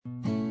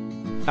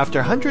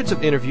After hundreds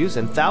of interviews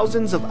and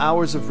thousands of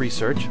hours of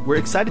research, we're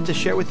excited to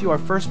share with you our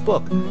first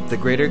book, The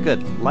Greater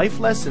Good,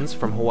 Life Lessons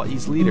from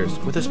Hawaii's Leaders,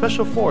 with a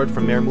special foreword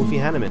from Mayor Mufi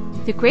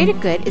Hanneman. The Greater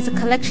Good is a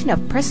collection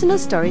of personal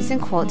stories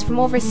and quotes from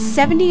over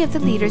 70 of the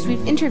leaders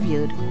we've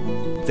interviewed.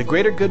 The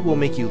Greater Good will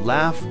make you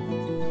laugh,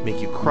 make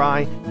you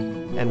cry,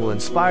 and will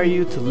inspire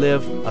you to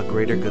live a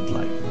greater good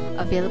life.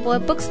 Available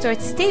at bookstores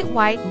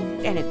statewide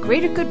and at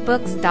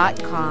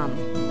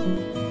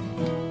greatergoodbooks.com.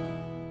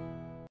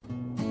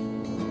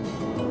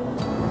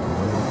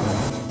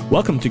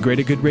 Welcome to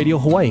Greater Good Radio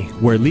Hawaii,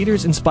 where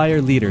leaders inspire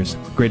leaders.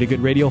 Greater Good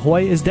Radio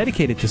Hawaii is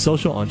dedicated to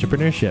social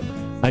entrepreneurship.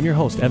 I'm your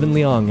host, Evan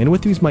Leong, and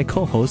with me is my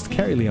co-host,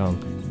 Carrie Leong.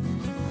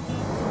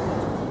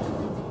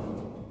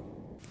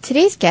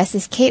 Today's guest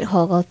is Kate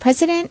Hogle,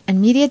 President and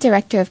Media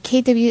Director of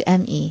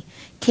KWME.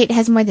 Kate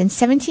has more than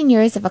 17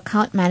 years of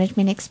account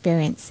management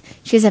experience.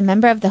 She is a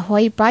member of the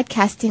Hawaii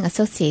Broadcasting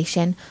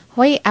Association,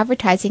 Hawaii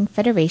Advertising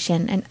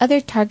Federation, and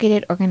other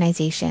targeted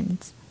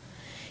organizations.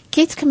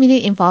 Kate's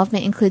community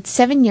involvement includes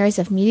 7 years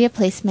of media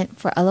placement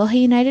for Aloha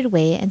United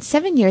Way and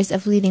 7 years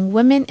of leading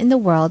Women in the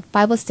World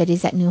Bible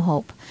Studies at New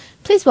Hope.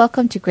 Please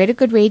welcome to Greater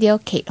Good Radio,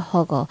 Kate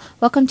Hogle.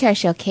 Welcome to our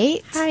show,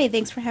 Kate. Hi,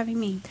 thanks for having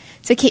me.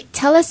 So, Kate,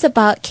 tell us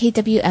about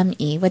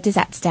KWME. What does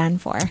that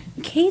stand for?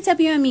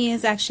 KWME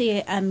is actually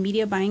a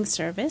media buying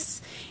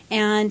service,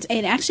 and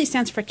it actually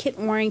stands for Kit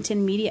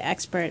Warrington Media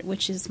Expert,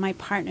 which is my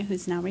partner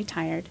who's now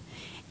retired.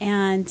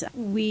 And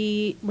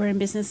we were in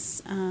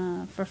business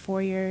for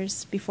 4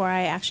 years before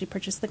I actually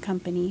purchased the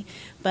company.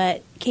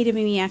 But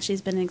KWME actually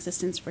has been in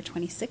existence for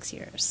 26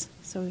 years.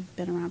 So we've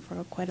been around for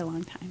quite a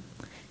long time.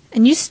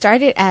 And you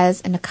started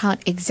as an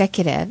account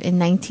executive in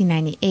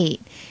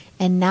 1998.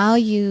 And now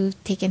you've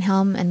taken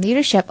helm and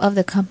leadership of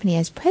the company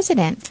as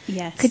president.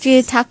 Yes. Could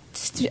you talk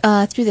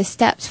through the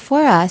steps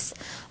for us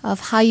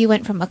of how you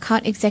went from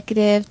account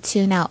executive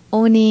to now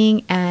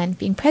owning and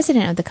being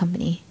president of the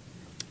company?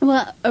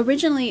 Well,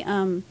 originally,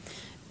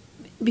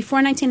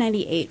 before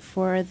 1998,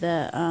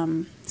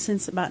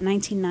 since about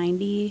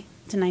 1990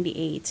 to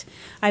 98,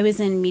 I was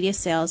in media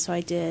sales, so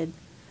I did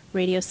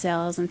radio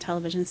sales and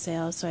television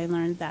sales, so I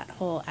learned that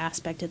whole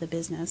aspect of the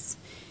business.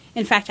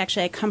 In fact,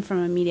 actually, I come from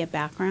a media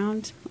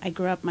background. I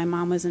grew up, my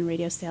mom was in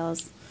radio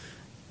sales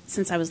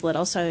since I was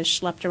little, so I was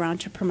schlepped around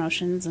to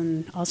promotions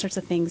and all sorts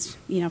of things,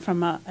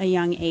 from a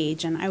young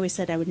age, and I always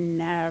said I would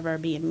never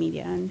be in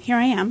media, and here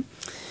I am.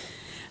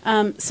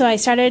 So I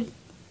started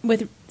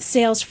with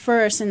sales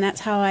first, and that's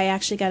how I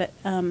actually got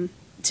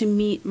to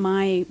meet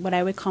what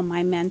I would call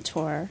my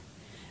mentor,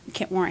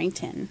 Kit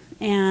Warrington.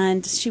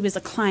 And she was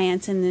a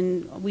client, and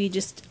then we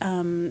just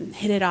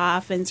hit it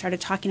off and started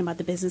talking about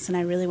the business, and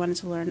I really wanted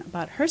to learn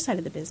about her side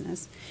of the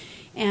business.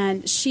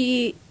 And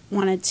she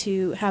wanted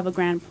to have a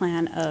grand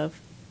plan of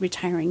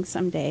retiring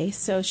someday,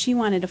 so she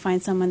wanted to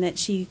find someone that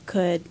she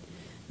could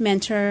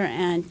mentor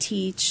and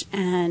teach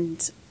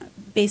and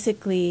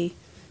basically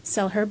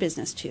sell her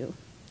business to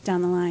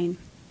down the line.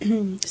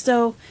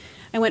 So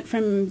I went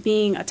from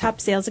being a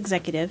top sales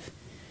executive,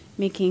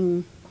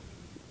 making,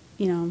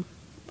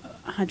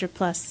 100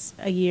 plus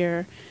a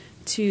year,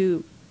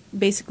 to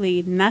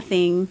basically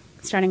nothing,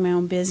 starting my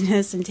own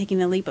business and taking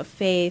the leap of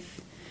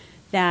faith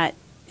that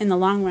in the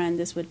long run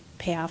this would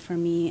pay off for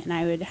me and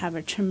I would have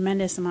a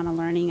tremendous amount of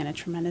learning and a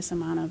tremendous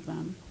amount of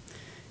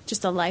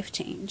just a life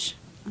change.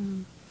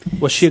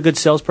 Was she a good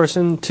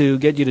salesperson to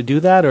get you to do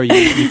that, or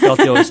you felt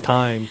it was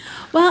time?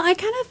 Well, I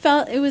kind of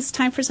felt it was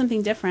time for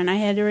something different. I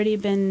had already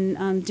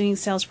been doing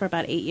sales for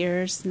about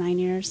 9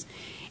 years.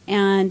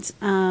 And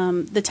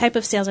the type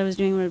of sales I was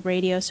doing with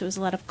radio, so it was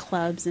a lot of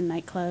clubs and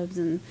nightclubs.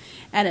 And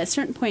at a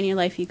certain point in your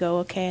life, you go,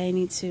 okay, I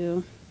need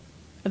to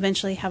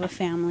eventually have a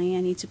family.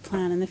 I need to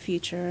plan in the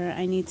future.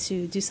 I need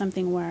to do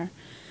something where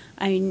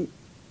I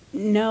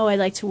know I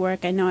like to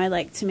work. I know I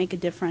like to make a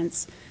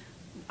difference.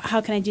 How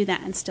can I do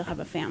that and still have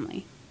a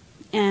family?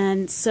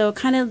 And so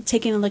kind of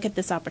taking a look at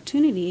this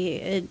opportunity,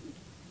 it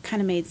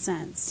kind of made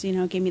sense.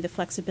 It gave me the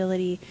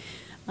flexibility.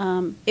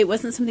 It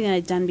wasn't something that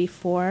I'd done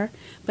before,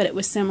 but it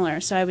was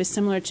similar. So I was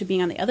similar to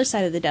being on the other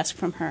side of the desk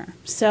from her.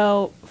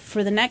 So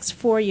for the next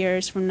 4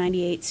 years, from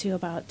 98 to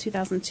about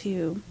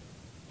 2002,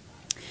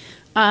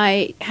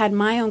 I had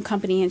my own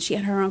company and she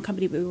had her own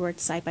company, but we worked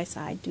side by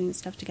side doing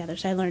stuff together.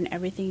 So I learned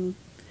everything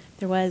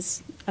there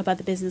was about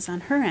the business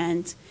on her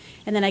end,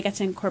 and then I got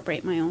to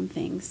incorporate my own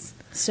things.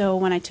 So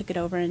when I took it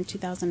over in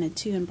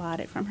 2002 and bought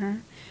it from her,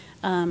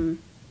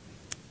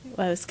 it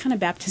was kind of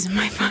baptism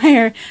by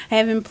fire. I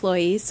have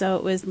employees, so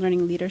it was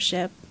learning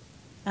leadership.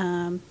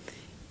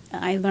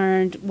 I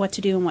learned what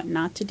to do and what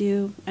not to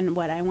do and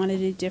what I wanted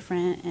to do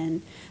different,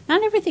 and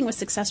not everything was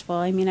successful.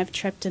 I mean, I've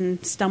tripped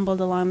and stumbled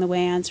along the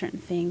way on certain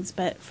things,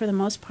 but for the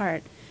most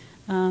part,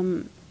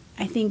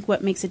 I think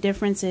what makes a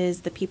difference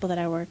is the people that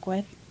I work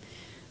with,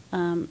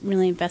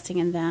 really investing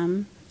in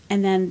them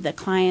And then the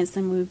clients,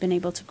 then we've been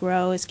able to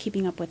grow is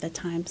keeping up with the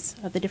times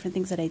of the different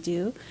things that I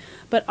do.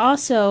 But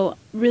also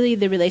really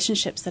the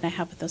relationships that I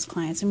have with those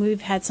clients. And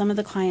we've had some of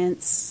the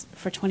clients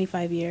for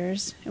 25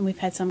 years, and we've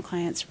had some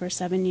clients for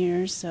 7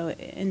 years. So,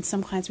 and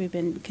some clients we've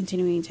been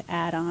continuing to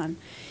add on.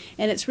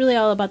 And it's really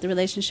all about the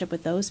relationship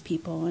with those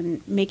people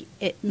and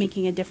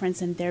making a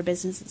difference in their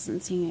businesses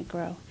and seeing it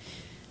grow.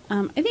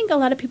 I think a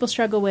lot of people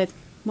struggle with,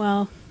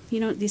 well, you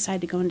don't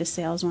decide to go into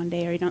sales one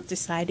day, or you don't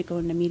decide to go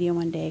into media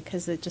one day,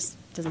 because it just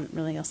doesn't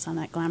really sound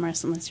that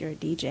glamorous unless you're a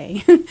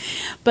DJ.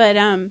 But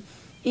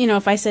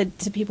if I said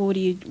to people, what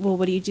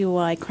do you do?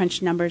 Well, I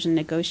crunch numbers and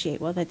negotiate.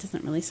 Well, that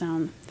doesn't really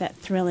sound that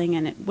thrilling,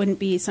 and it wouldn't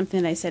be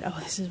something that I said, oh,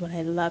 this is what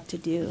I love to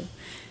do.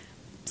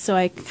 So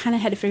I kind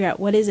of had to figure out,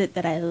 what is it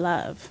that I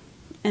love?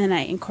 And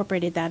I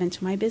incorporated that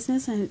into my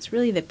business, and it's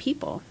really the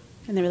people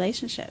and the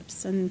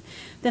relationships. And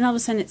then all of a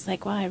sudden it's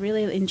like, wow, I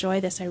really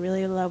enjoy this. I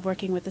really love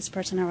working with this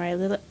person.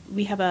 Or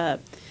we have a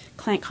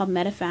client called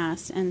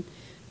MetaFast, and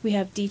we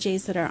have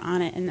DJs that are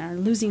on it and are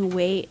losing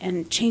weight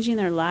and changing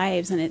their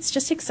lives. And it's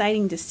just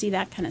exciting to see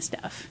that kind of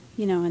stuff,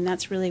 and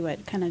that's really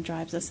what kind of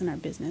drives us in our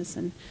business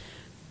and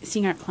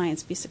seeing our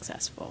clients be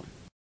successful.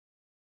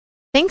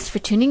 Thanks for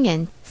tuning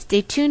in.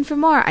 Stay tuned for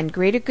more on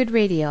Greater Good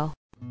Radio.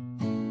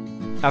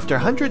 After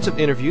hundreds of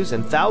interviews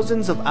and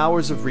thousands of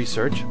hours of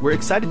research, we're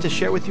excited to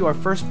share with you our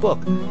first book,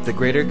 The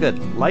Greater Good,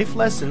 Life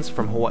Lessons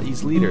from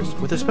Hawaii's Leaders,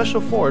 with a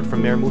special foreword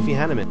from Mayor Mufi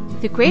Hanneman.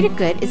 The Greater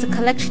Good is a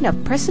collection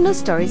of personal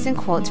stories and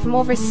quotes from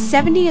over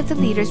 70 of the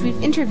leaders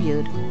we've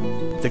interviewed.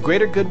 The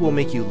Greater Good will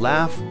make you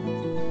laugh,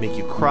 make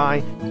you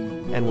cry,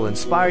 and will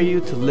inspire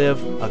you to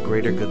live a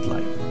greater good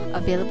life.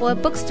 Available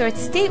at bookstores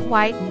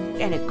statewide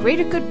and at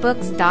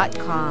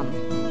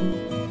greatergoodbooks.com.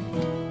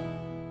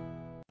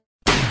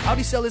 How'd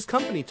he sell his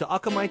company to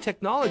Akamai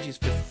Technologies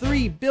for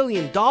 $3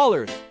 billion?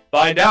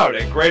 Find out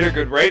at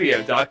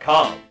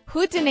greatergoodradio.com.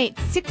 Who donates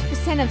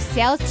 6% of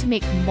sales to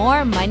make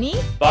more money?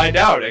 Find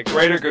out at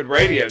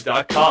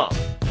greatergoodradio.com.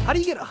 How do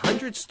you get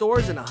 100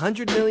 stores and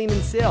 $100 million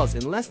in sales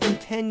in less than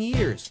 10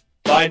 years?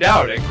 Find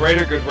out at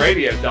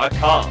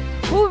greatergoodradio.com.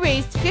 Who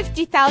raised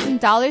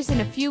 $50,000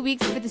 in a few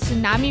weeks for the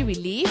tsunami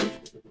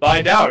relief?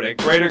 Find out at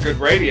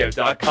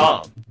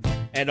greatergoodradio.com.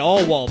 And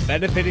all while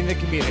benefiting the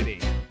community.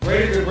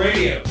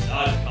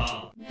 greatergoodradio.com.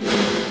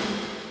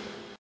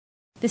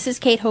 This is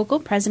Kate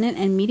Hogle, President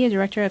and Media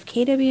Director of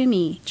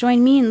KWME.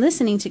 Join me in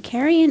listening to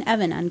Carrie and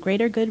Evan on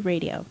Greater Good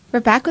Radio.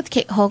 We're back with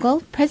Kate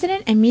Hogle,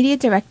 President and Media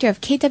Director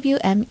of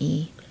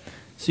KWME.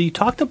 So you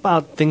talked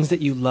about things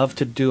that you love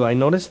to do. I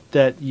noticed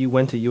that you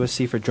went to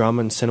USC for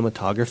drama and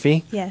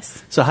cinematography.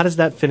 Yes. So how does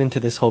that fit into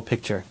this whole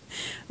picture?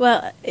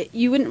 Well,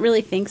 you wouldn't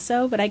really think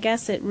so, but I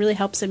guess it really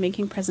helps in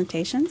making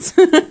presentations.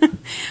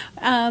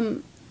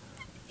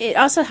 It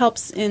also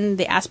helps in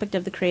the aspect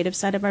of the creative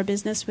side of our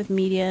business with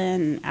media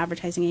and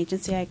advertising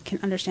agency. I can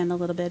understand a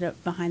little bit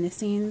of behind the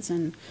scenes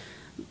and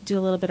do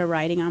a little bit of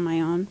writing on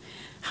my own.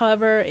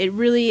 However,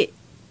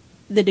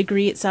 the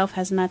degree itself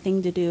has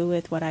nothing to do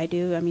with what I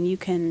do. I mean, you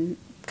can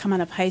come out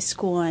of high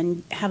school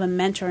and have a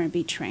mentor and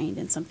be trained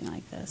in something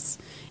like this.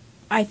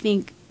 I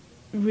think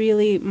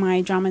really my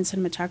drama and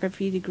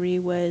cinematography degree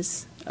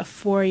was a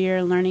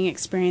 4-year learning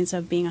experience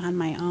of being on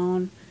my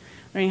own,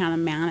 learning how to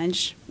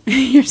manage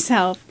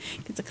yourself.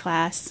 It's a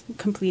class,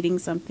 completing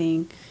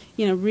something.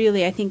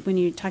 Really, I think when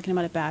you're talking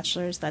about a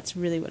bachelor's, that's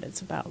really what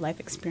it's about, life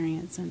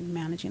experience and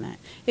managing that.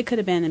 It could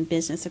have been in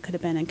business, it could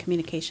have been in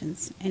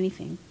communications,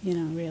 anything,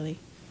 really.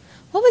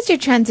 What was your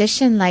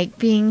transition like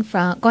going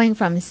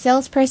from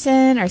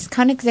salesperson or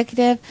account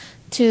executive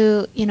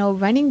to,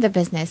 running the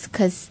business?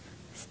 Because,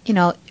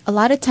 a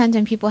lot of times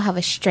when people have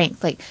a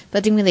strength, like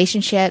building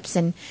relationships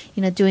and,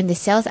 doing the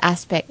sales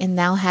aspect and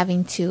now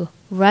having to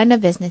run a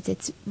business,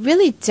 it's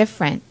really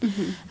different.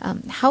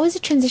 Mm-hmm. How was the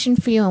transition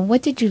for you and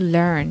what did you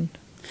learn?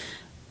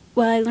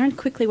 Well, I learned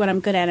quickly what I'm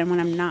good at and what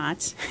I'm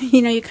not.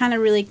 You kind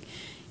of really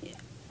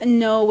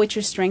know what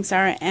your strengths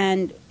are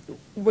and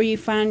where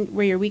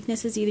your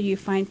weakness is. Either you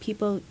find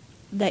people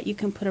that you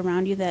can put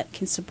around you that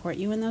can support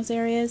you in those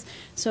areas.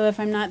 So if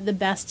I'm not the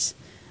best,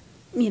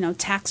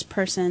 tax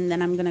person,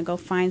 then I'm going to go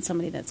find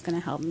somebody that's going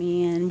to help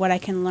me. And what I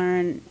can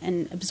learn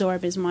and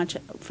absorb as much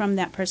from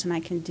that person I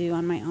can do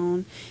on my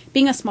own.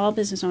 Being a small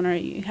business owner,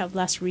 you have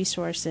less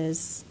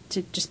resources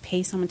to just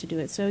pay someone to do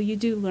it. So you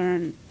do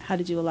learn how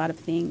to do a lot of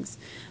things.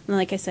 And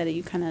like I said,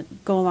 you kind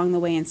of go along the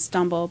way and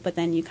stumble, but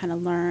then you kind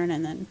of learn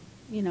and then,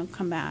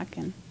 come back.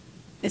 And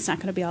it's not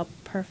going to be all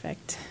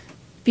perfect.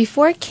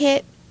 Before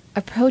Kit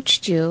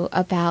approached you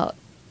about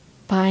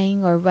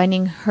buying or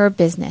running her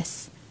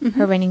business, mm-hmm.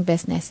 her running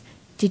business,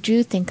 did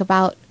you think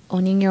about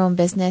owning your own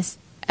business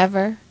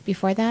ever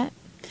before that?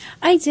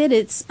 I did.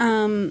 It's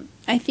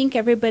I think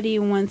everybody,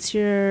 once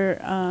you're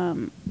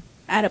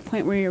at a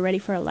point where you're ready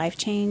for a life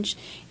change,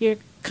 you're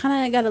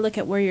kind of got to look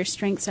at where your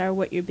strengths are,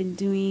 what you've been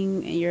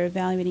doing, and you're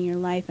evaluating your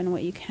life and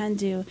what you can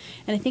do.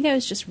 And I think I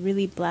was just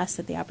really blessed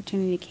that the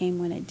opportunity came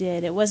when it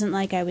did. It wasn't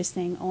like I was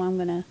saying, oh, I'm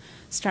going to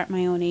start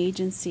my own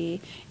agency.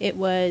 It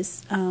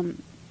was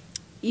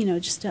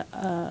just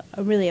a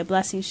really a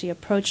blessing. She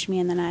approached me,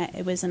 and then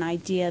it was an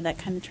idea that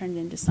kind of turned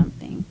into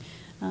something.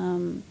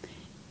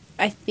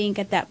 I think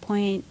at that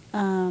point,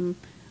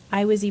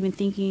 I was even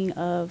thinking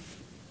of,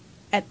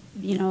 a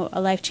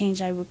life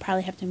change. I would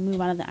probably have to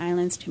move out of the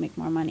islands to make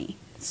more money.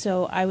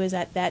 So I was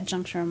at that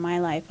juncture in my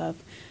life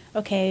of,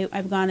 okay,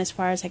 I've gone as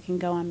far as I can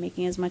go. I'm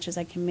making as much as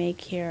I can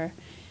make here.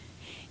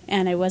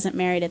 And I wasn't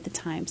married at the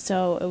time.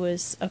 So it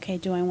was, okay,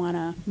 do I want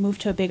to move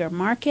to a bigger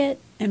market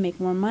and make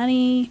more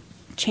money,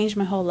 change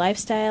my whole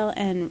lifestyle?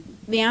 And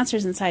the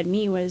answers inside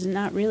me was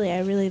not really. I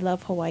really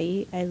love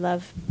Hawaii. I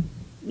love,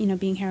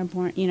 being here and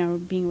born,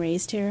 being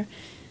raised here.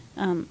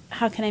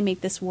 How can I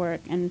make this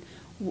work? And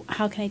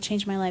how can I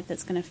change my life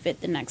that's going to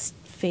fit the next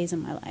phase of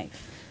my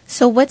life?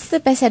 So what's the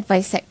best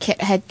advice that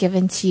Kit had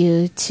given to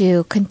you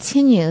to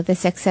continue the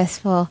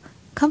successful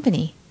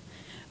company?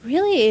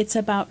 Really, it's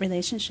about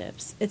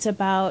relationships. It's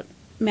about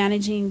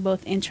managing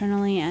both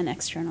internally and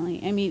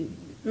externally. I mean,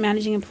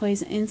 managing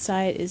employees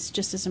inside is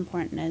just as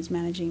important as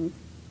managing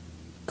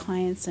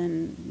clients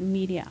and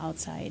media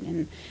outside.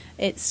 And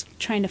it's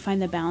trying to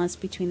find the balance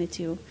between the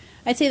two.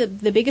 I'd say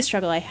the biggest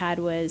struggle I had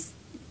was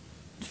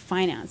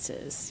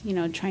finances,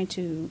 trying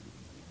to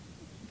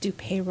do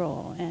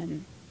payroll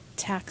and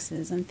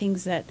taxes and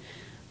things that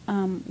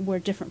were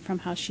different from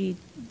how she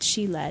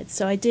led.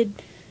 So I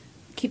did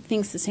keep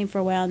things the same for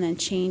a while and then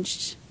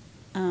changed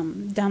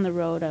down the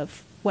road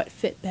of what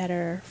fit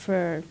better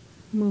for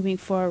moving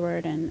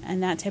forward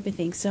and that type of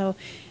thing. So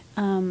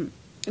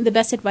the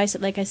best advice,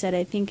 like I said,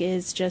 I think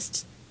is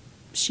just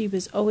she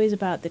was always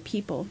about the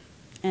people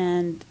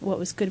and what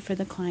was good for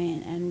the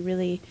client, and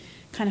really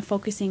kind of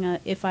focusing on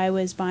if I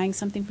was buying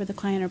something for the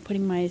client or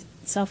putting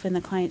myself in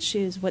the client's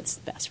shoes, what's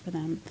best for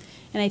them.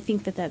 And I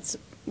think that's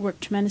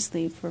worked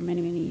tremendously for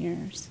many, many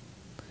years.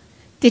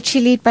 Did she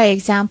lead by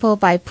example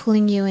by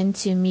pulling you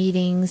into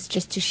meetings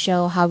just to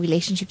show how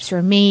relationships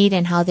were made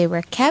and how they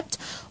were kept?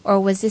 Or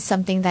was this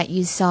something that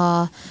you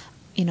saw,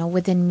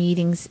 within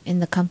meetings in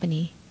the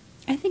company?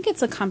 I think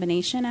it's a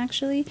combination,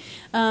 actually.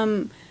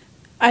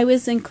 I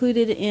was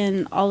included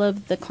in all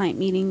of the client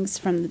meetings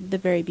from the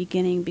very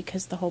beginning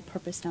because the whole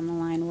purpose down the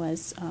line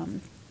was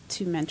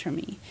to mentor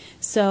me.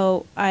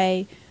 So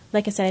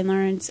like I said, I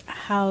learned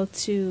how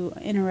to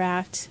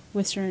interact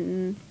with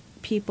certain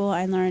people.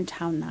 I learned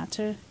how not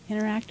to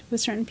interact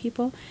with certain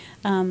people.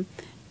 And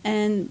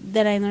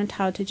then I learned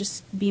how to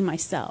just be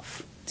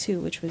myself, too,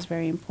 which was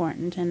very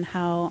important, and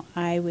how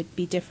I would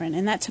be different.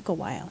 And that took a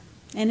while.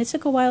 And it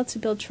took a while to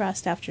build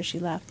trust after she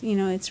left.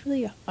 It's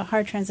really a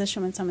hard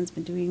transition when someone's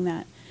been doing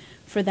that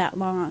for that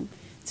long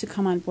to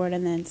come on board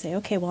and then say,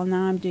 okay, well,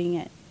 now I'm doing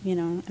it,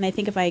 And I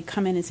think if I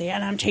come in and say,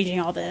 and I'm changing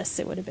all this,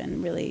 it would have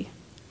been really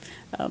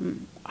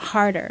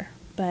harder.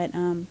 But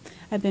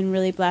I've been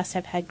really blessed.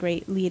 I've had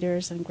great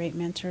leaders and great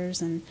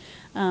mentors. And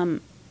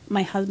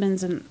my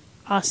husband's an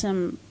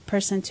awesome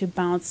person to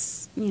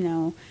bounce,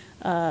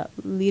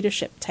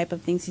 leadership type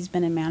of things. He's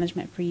been in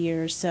management for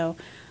years. So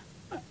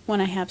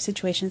when I have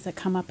situations that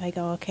come up, I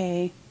go,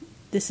 okay,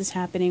 this is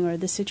happening or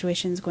this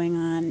situation is going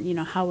on,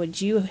 how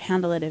would you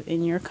handle it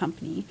in your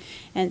company?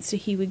 And so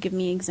he would give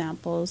me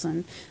examples,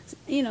 and,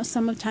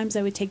 sometimes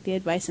I would take the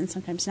advice and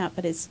sometimes not,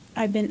 but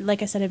I've been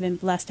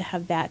blessed to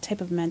have that type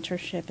of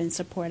mentorship and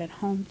support at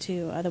home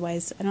too.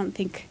 Otherwise, I don't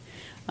think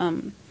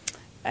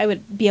I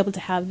would be able to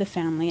have the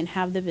family and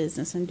have the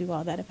business and do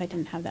all that if I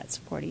didn't have that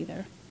support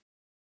either.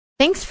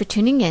 Thanks for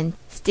tuning in.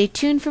 Stay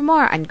tuned for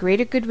more on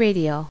Greater Good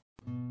Radio.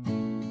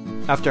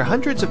 After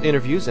hundreds of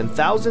interviews and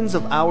thousands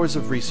of hours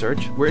of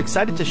research, we're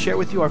excited to share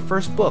with you our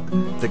first book,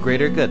 The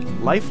Greater Good,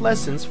 Life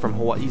Lessons from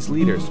Hawaii's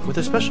Leaders, with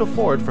a special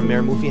foreword from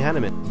Mayor Mufi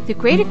Hanneman. The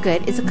Greater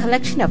Good is a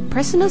collection of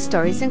personal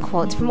stories and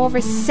quotes from over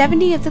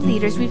 70 of the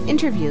leaders we've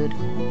interviewed.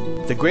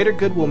 The Greater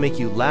Good will make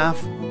you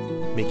laugh,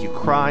 make you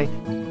cry,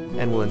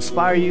 and will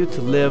inspire you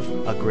to live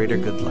a greater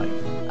good life.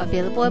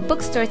 Available at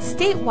bookstores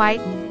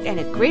statewide and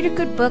at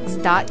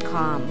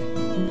greatergoodbooks.com.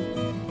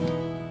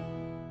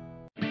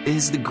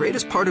 Is the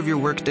greatest part of your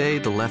workday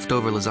the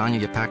leftover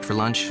lasagna you packed for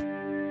lunch?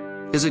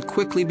 Is it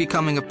quickly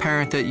becoming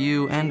apparent that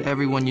you and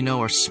everyone you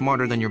know are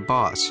smarter than your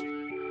boss?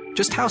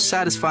 Just how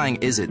satisfying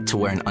is it to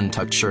wear an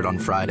untucked shirt on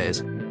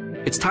Fridays?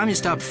 It's time you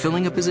stopped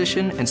filling a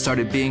position and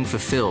started being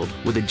fulfilled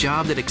with a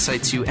job that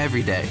excites you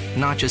every day,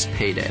 not just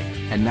payday.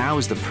 And now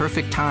is the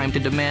perfect time to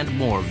demand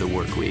more of the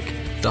work week.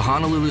 The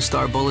Honolulu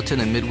Star Bulletin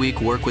and Midweek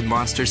work with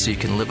Monster so you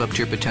can live up to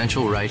your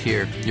potential right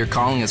here. Your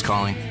calling is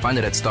calling. Find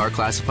it at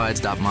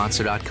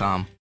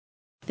starclassifieds.monster.com.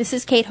 This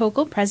is Kate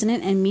Hogle,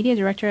 President and Media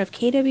Director of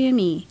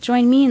KWME.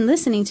 Join me in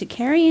listening to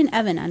Carrie and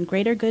Evan on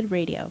Greater Good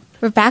Radio.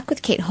 We're back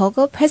with Kate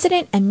Hogle,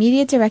 President and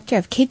Media Director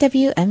of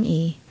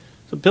KWME.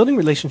 So building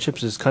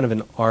relationships is kind of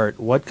an art.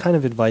 What kind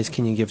of advice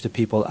can you give to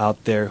people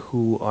out there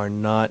who are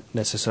not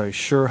necessarily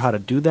sure how to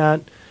do that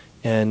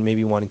and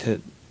maybe wanting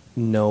to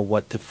know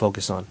what to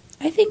focus on?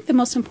 I think the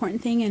most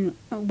important thing and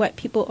what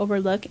people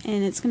overlook,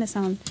 and it's going to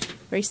sound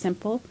very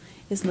simple,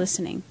 is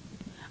listening.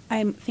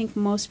 I think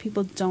most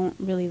people don't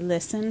really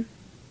listen.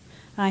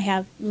 I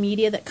have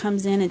media that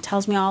comes in and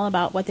tells me all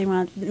about what they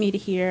want me to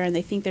hear, and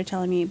they think they're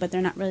telling me, but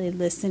they're not really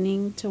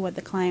listening to what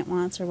the client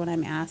wants or what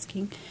I'm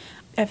asking.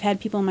 I've had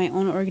people in my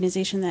own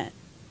organization that,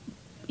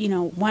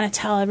 want to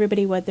tell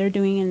everybody what they're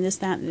doing and this,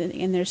 that,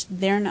 and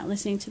they're not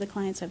listening to the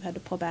clients. I've had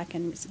to pull back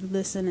and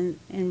listen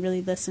and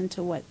really listen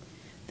to what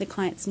the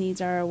client's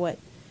needs are or what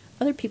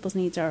other people's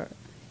needs are.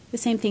 The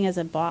same thing as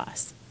a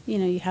boss.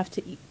 You have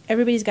to,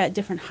 everybody's got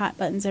different hot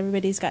buttons.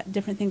 Everybody's got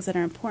different things that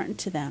are important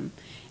to them.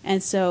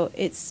 And so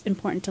it's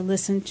important to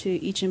listen to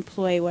each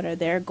employee. What are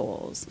their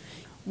goals?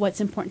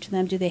 What's important to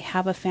them? Do they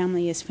have a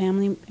family? Is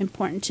family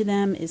important to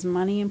them? Is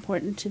money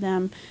important to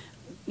them?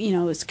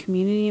 Is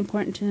community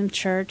important to them?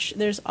 Church?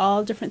 There's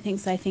all different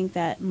things I think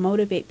that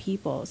motivate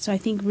people. So I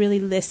think really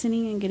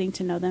listening and getting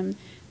to know them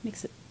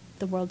makes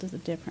the world of a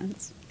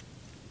difference.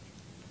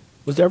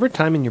 Was there ever a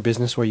time in your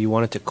business where you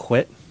wanted to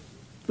quit?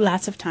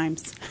 Lots of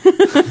times.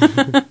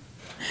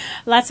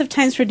 Lots of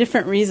times for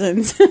different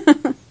reasons.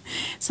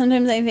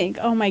 Sometimes I think,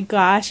 oh my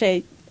gosh,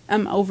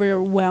 I'm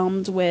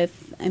overwhelmed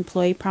with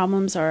employee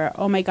problems, or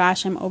oh my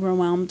gosh, I'm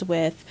overwhelmed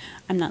with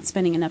I'm not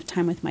spending enough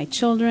time with my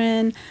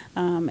children.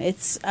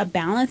 It's a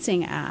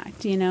balancing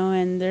act,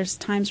 and there's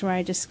times where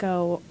I just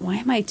go, why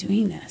am I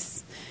doing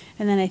this?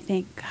 And then I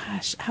think,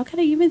 gosh, how could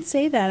I even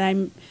say that?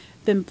 I'm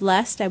been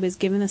blessed. I was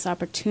given this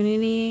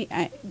opportunity.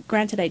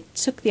 Granted, I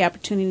took the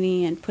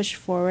opportunity and pushed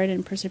forward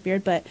and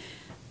persevered, but,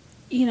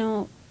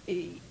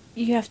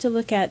 you have to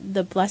look at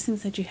the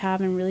blessings that you have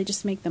and really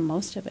just make the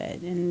most of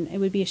it. And it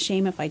would be a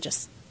shame if I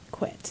just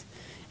quit.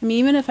 I mean,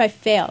 even if I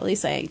fail, at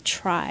least I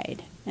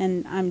tried,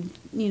 and I'm,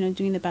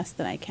 doing the best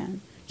that I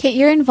can. Kate,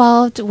 you're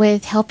involved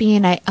with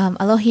helping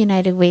Aloha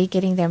United Way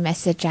getting their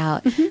message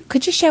out. Mm-hmm.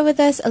 Could you share with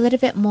us a little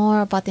bit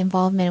more about the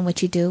involvement in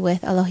what you do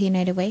with Aloha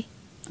United Way?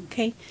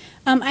 Okay.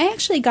 I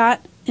actually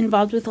got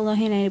involved with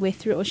Aloha United Way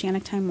through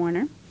Oceanic Time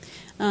Warner.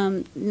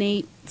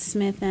 Nate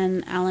Smith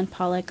and Alan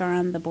Pollack are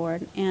on the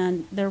board,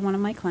 and they're one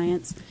of my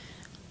clients.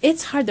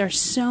 It's hard. There are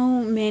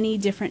so many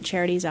different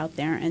charities out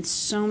there and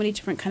so many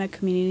different kind of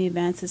community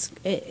events.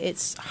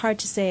 It's hard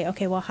to say,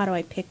 okay, well, how do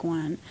I pick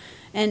one?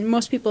 And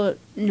most people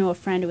know a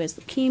friend who has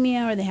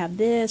leukemia, or they have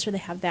this, or they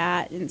have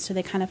that, and so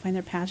they kind of find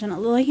their passion.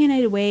 Aloha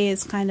United Way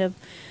is kind of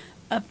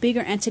a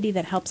bigger entity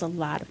that helps a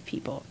lot of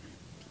people.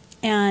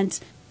 And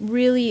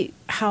really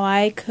how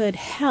I could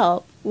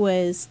help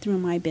was through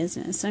my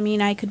business. I mean,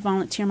 I could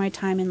volunteer my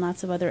time in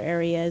lots of other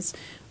areas,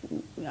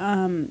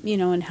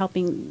 in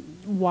helping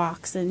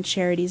walks and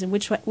charities, and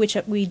which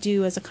we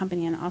do as a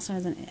company and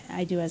also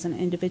I do as an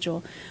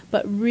individual.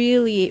 But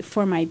really,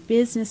 for my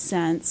business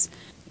sense,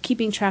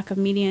 keeping track of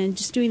media and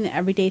just doing the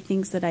everyday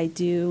things that I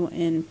do,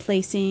 and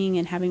placing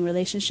and having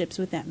relationships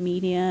with that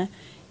media,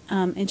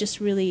 and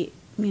just really,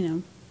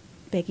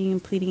 begging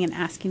and pleading and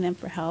asking them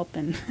for help.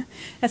 And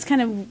that's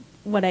kind of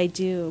what I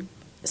do.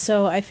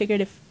 So I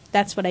figured if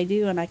that's what I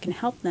do and I can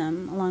help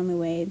them along the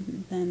way,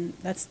 then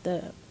that's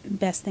the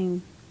best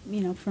thing,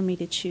 for me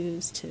to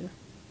choose to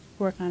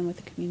work on with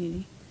the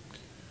community.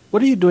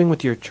 What are you doing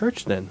with your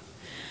church then?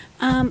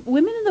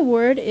 Women in the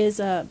Word is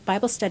a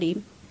Bible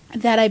study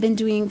that I've been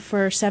doing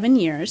for 7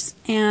 years,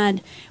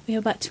 and we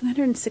have about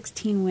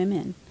 216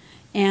 women.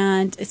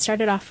 And it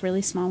started off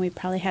really small. We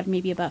probably had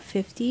maybe about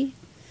 50,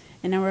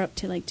 and now we're up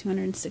to like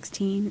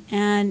 216.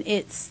 And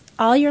it's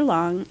all year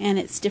long, and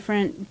it's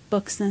different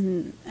books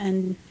and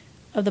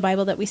of the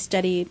Bible that we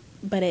study,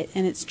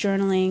 and it's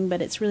journaling,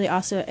 but it's really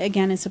also,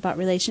 again, it's about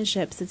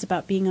relationships. It's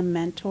about being a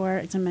mentor.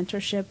 It's a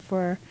mentorship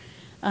for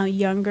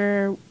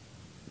younger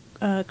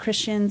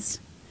Christians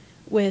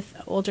with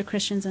older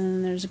Christians, and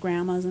then there's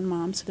grandmas and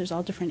moms, so there's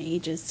all different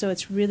ages. So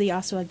it's really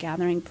also a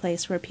gathering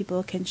place where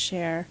people can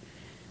share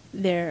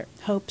their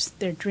hopes,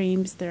 their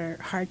dreams, their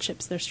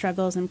hardships, their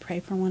struggles, and pray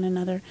for one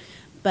another.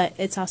 But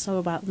it's also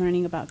about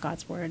learning about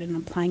God's Word and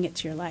applying it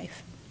to your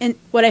life. And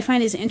what I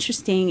find is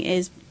interesting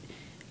is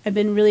I've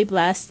been really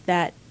blessed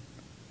that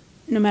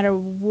no matter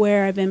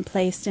where I've been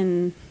placed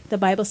in the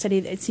Bible study,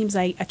 it seems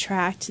I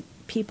attract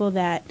people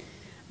that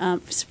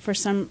for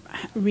some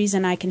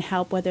reason I can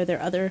help, whether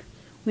they're other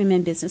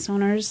women business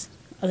owners,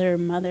 other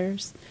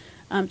mothers,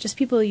 just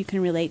people you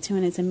can relate to.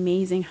 And it's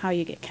amazing how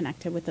you get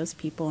connected with those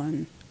people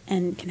and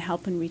can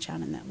help and reach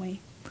out in that way.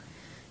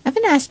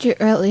 Evan asked you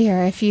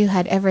earlier if you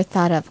had ever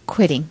thought of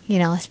quitting,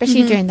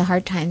 especially during the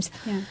hard times.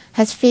 Yeah.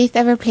 Has faith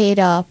ever played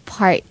a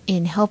part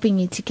in helping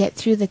you to get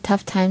through the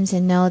tough times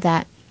and know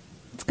that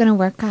it's going to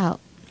work out?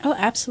 Oh,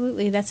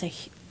 absolutely. That's a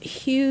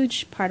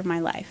huge part of my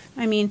life.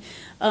 I mean,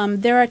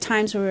 there are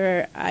times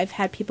where I've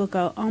had people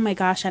go, oh my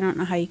gosh, I don't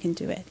know how you can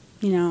do it.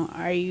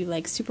 Are you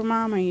like super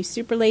mom? Are you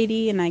super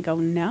lady? And I go,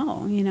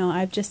 no,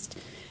 I've just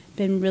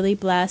been really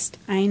blessed.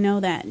 I know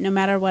that no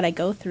matter what I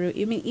go through,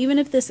 even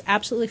if this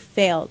absolutely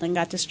failed and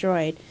got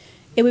destroyed,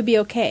 it would be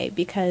okay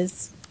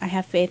because I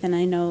have faith and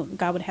I know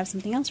God would have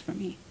something else for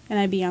me and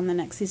I'd be on the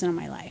next season of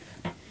my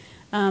life.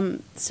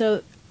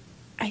 So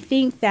I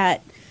think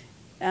that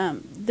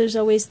there's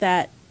always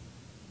that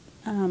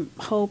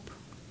hope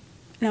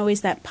and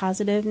always that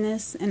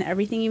positiveness and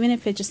everything, even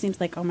if it just seems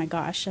like, oh my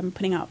gosh, I'm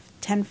putting out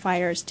 10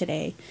 fires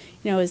today.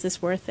 Is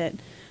this worth it?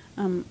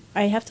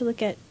 I have to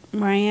look at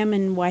where I am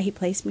and why he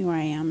placed me where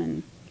I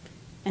am,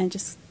 and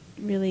just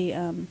really,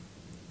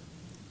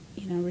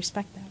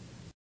 respect that.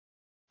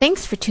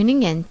 Thanks for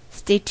tuning in.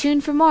 Stay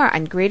tuned for more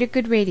on Greater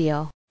Good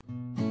Radio.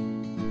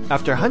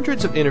 After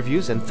hundreds of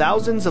interviews and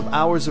thousands of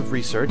hours of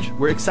research,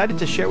 we're excited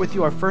to share with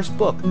you our first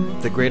book,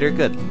 The Greater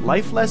Good,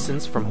 Life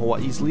Lessons from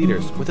Hawaii's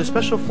Leaders, with a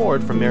special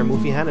foreword from Mayor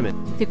Mufi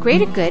Hanneman. The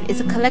Greater Good is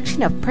a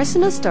collection of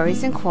personal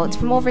stories and quotes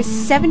from over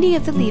 70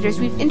 of the leaders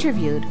we've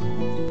interviewed.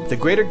 The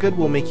Greater Good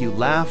will make you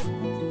laugh,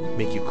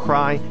 make you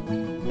cry,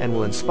 and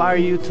will inspire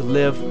you to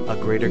live a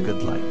greater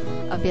good life.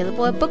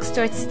 Available at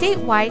bookstores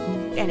statewide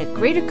and at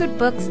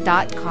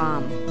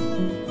greatergoodbooks.com.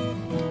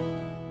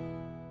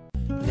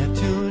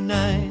 Neptune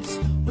nights,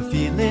 we're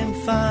feeling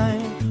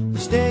fine. We're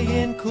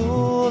staying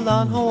cool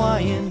on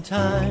Hawaiian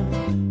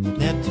time.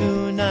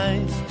 Neptune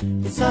nights,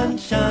 it's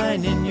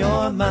sunshine in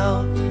your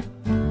mouth.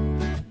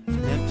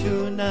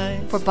 Neptune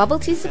nights. For bubble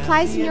tea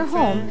supplies in your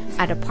home,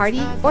 at a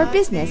party, or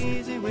business,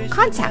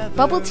 contact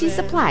Bubble Tea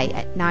Supply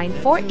at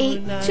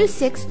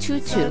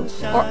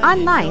 948-2622 or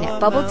online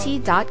at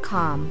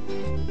bubbletea.com.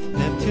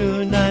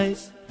 Neptune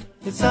nights,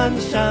 it's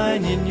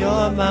sunshine in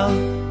your mouth.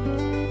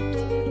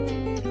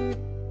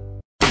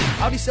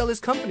 How'd he sell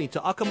his company to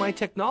Akamai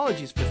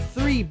Technologies for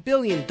 $3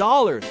 billion?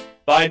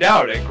 Find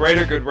out at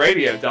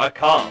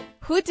greatergoodradio.com.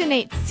 Who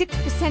donates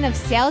 6% of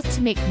sales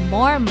to make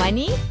more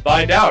money?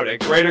 Find out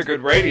at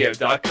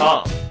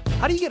greatergoodradio.com.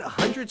 How do you get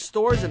 100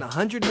 stores and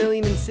 $100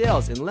 million in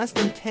sales in less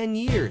than 10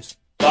 years?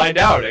 Find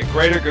out at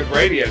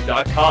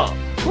greatergoodradio.com.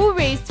 Who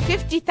raised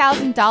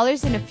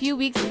 $50,000 in a few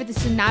weeks for the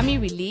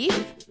tsunami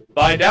relief?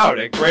 Find out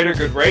at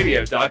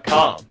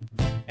greatergoodradio.com.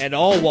 And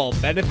all while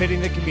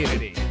benefiting the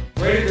community.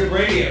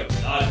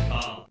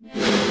 greatergoodradio.com.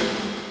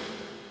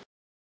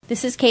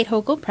 This is Kate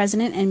Hogle,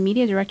 President and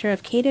Media Director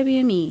of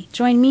KWME.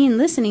 Join me in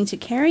listening to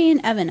Carrie and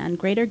Evan on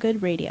Greater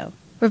Good Radio.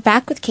 We're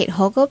back with Kate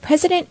Hogle,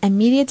 President and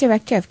Media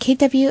Director of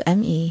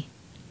KWME.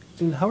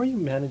 And how are you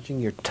managing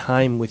your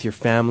time with your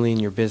family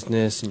and your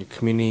business and your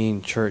community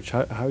and church?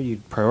 How are you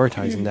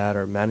prioritizing that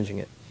or managing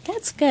it?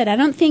 That's good. I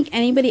don't think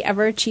anybody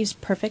ever achieves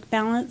perfect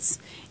balance,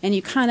 and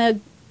you kind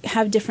of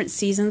have different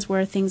seasons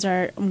where things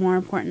are more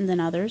important than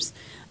others.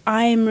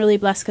 I'm really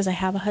blessed because I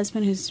have a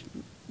husband who's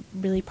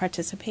really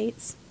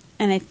participates,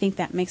 and I think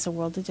that makes a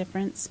world of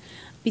difference.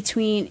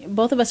 Between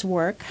both of us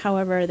work,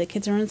 however, the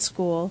kids are in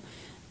school.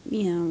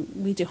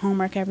 We do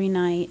homework every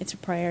night. It's a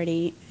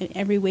priority.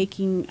 Every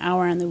waking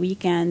hour on the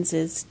weekends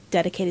is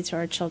dedicated to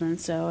our children.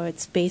 So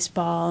it's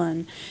baseball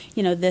and,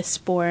 this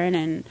sport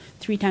and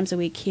 3 times a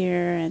week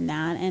here and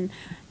that. And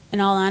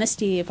in all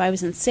honesty, if I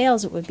was in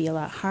sales, it would be a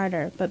lot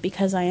harder. But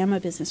because I am a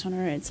business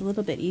owner, it's a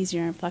little bit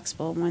easier and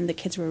flexible. When the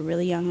kids were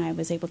really young, I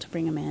was able to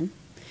bring them in.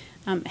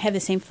 I have the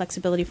same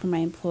flexibility for my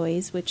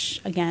employees, which,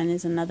 again,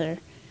 is another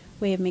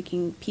way of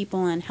making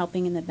people and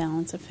helping in the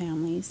balance of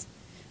families.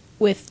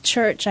 With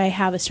church, I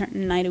have a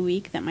certain night a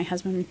week that my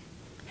husband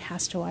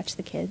has to watch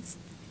the kids,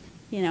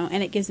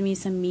 and it gives me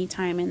some me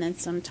time and then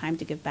some time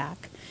to give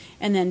back.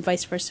 And then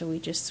vice versa, we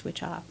just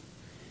switch off.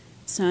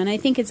 And I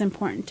think it's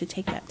important to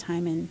take that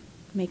time and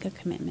make a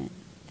commitment.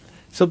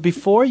 So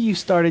before you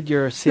started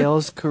your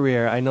sales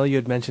career, I know you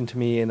had mentioned to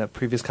me in a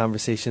previous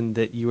conversation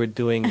that you were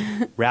doing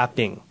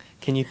rapping.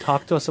 Can you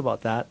talk to us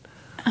about that?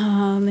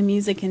 The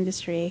music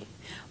industry.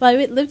 Well,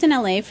 I lived in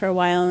LA for a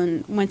while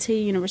and went to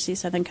University of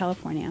Southern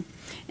California.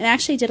 And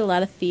actually did a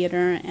lot of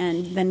theater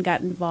and then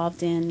got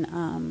involved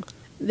in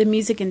the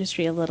music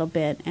industry a little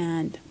bit.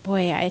 And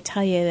boy, I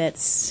tell you,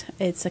 it's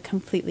a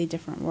completely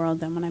different world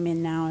than what I'm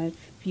in now. If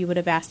you would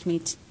have asked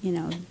me,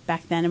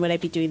 back then, would I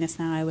be doing this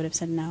now, I would have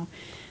said no.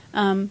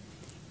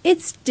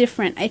 It's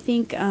different. I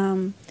think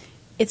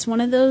it's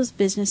one of those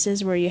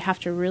businesses where you have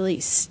to really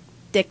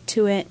stick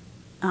to it.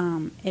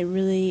 It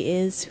really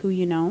is who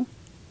you know.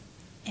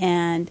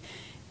 And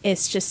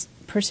it's just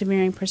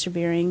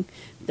persevering.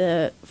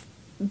 The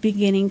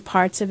beginning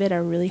parts of it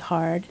are really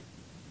hard.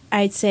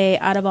 I'd say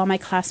out of all my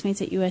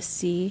classmates at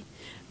USC,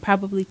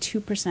 probably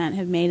 2%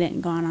 have made it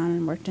and gone on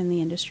and worked in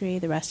the industry.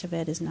 The rest of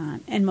it is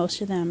not. And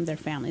most of them, their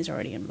family's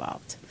already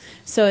involved.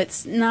 So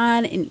it's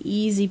not an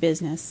easy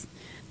business.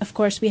 Of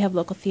course, we have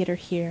local theater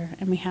here,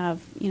 and we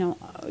have,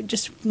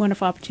 just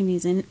wonderful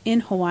opportunities in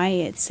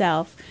Hawaii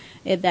itself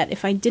that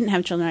if I didn't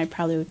have children, I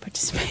probably would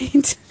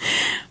participate.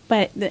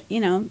 But,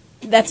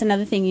 that's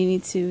another thing. You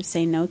need to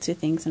say no to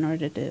things in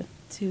order to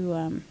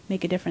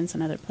make a difference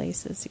in other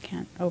places. You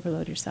can't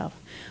overload yourself.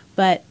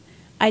 But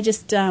I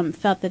just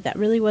felt that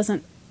really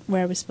wasn't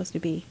where I was supposed to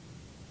be.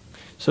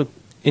 So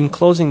in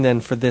closing then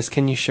for this,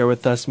 can you share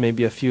with us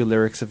maybe a few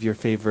lyrics of your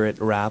favorite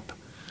rap?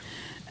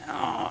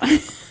 Oh.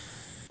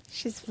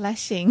 She's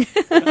blushing.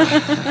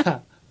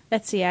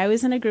 Let's see. I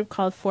was in a group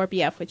called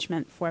 4BF, which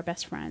meant 4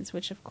 best friends,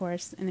 which, of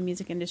course, in the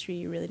music industry,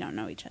 you really don't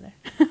know each other.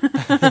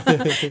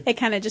 It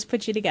kind of just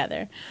puts you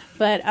together.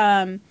 But,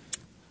 oh,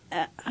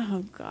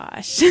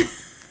 gosh.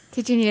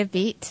 Did you need a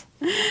beat?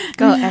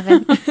 Go,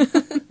 Evan.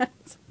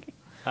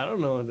 I don't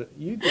know.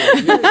 You do.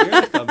 You're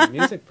like a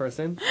music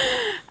person.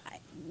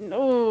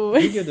 No.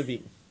 You give the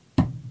beat.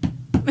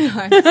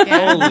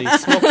 Holy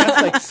smoke!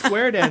 That's like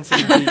square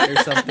dancing beat or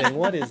something.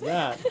 What is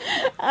that?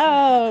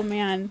 Oh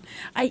man,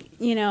 I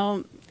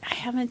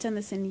haven't done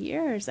this in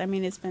years. I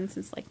mean, it's been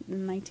since like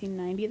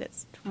 1990.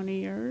 That's 20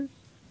 years,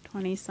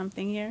 20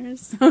 something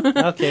years.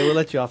 Okay, we'll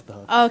let you off the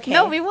hook. Okay.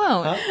 No, we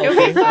won't. Huh? It'll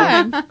be Okay.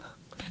 fun.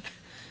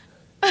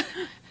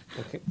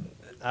 Okay,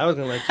 I was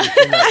gonna let you. Do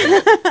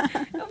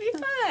that. It'll be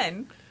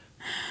fun.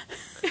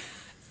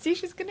 See,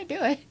 she's gonna do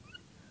it.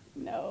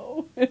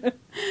 No.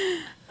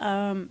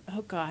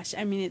 Oh gosh.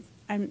 I mean,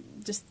 I'm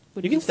just.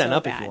 Would You be can stand so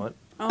up bad. if you want.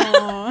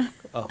 Oh.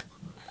 Oh,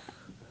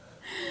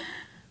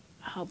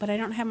 Oh, but I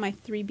don't have my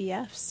 3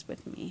 BFs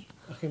with me.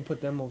 I can put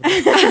them over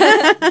there.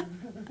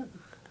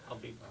 I'll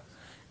beatbox.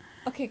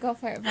 Okay, go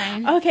for it,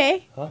 Brian.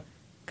 Okay. Huh?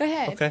 Go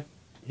ahead. Okay.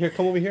 Here,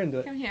 come over here and do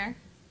it. Come here.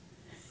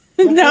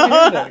 No.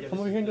 Come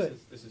over here and do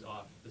it. This is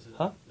off. This is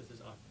Huh? This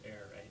is off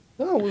air, right?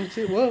 No, we'll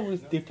see. We'll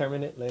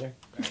determine it later.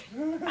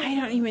 I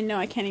don't even know.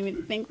 I can't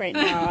even think right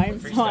now. I'm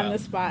so on the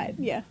spot.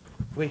 Yeah.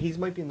 Wait, he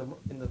might be in the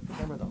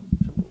camera though.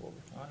 Should move over.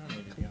 I don't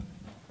need to be on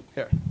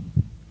Here.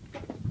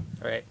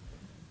 All right.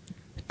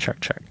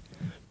 Chart.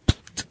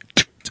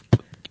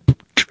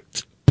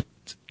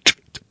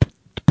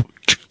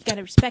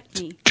 Gotta respect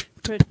me,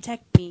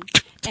 protect me,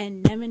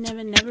 and never,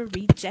 never, never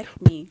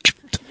reject me.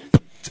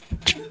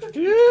 That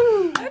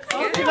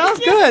was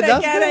good. That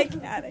was good. I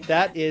got it.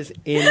 That is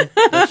in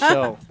the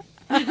show.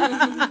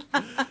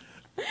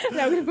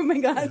 Now I'm gonna put my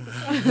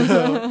glasses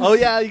on. Oh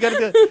yeah, you gotta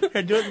do it.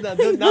 Here, do it now.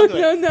 Do it. Now do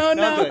it. No,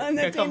 Now do it. I'm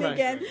Here, not come doing it on.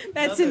 again.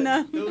 That's Now do it.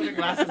 enough. Do it with your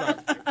glasses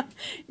on.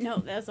 No,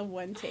 that's a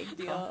one-take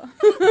deal.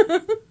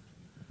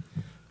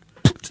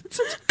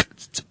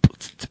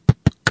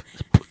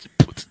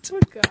 Oh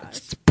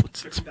gosh.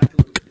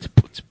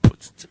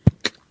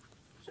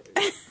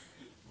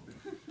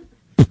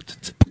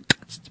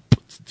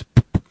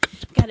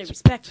 Gotta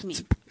respect me,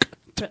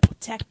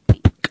 protect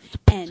me,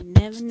 and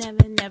never,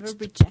 never, never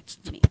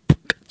reject me.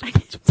 I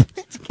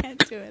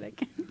can't do it. I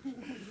can't.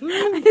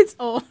 It's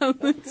old.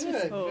 It's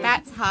just old.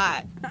 That's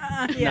hot.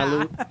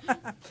 Yeah.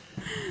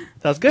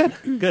 Sounds good.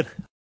 Good.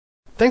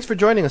 Thanks for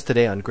joining us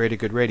today on Greater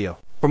Good Radio.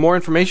 For more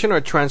information or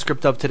a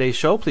transcript of today's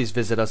show, please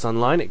visit us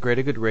online at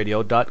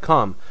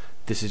greatergoodradio.com.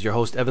 This is your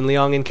host, Evan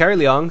Leong and Carrie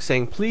Leong,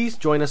 saying please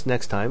join us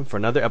next time for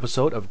another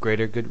episode of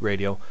Greater Good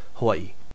Radio Hawaii.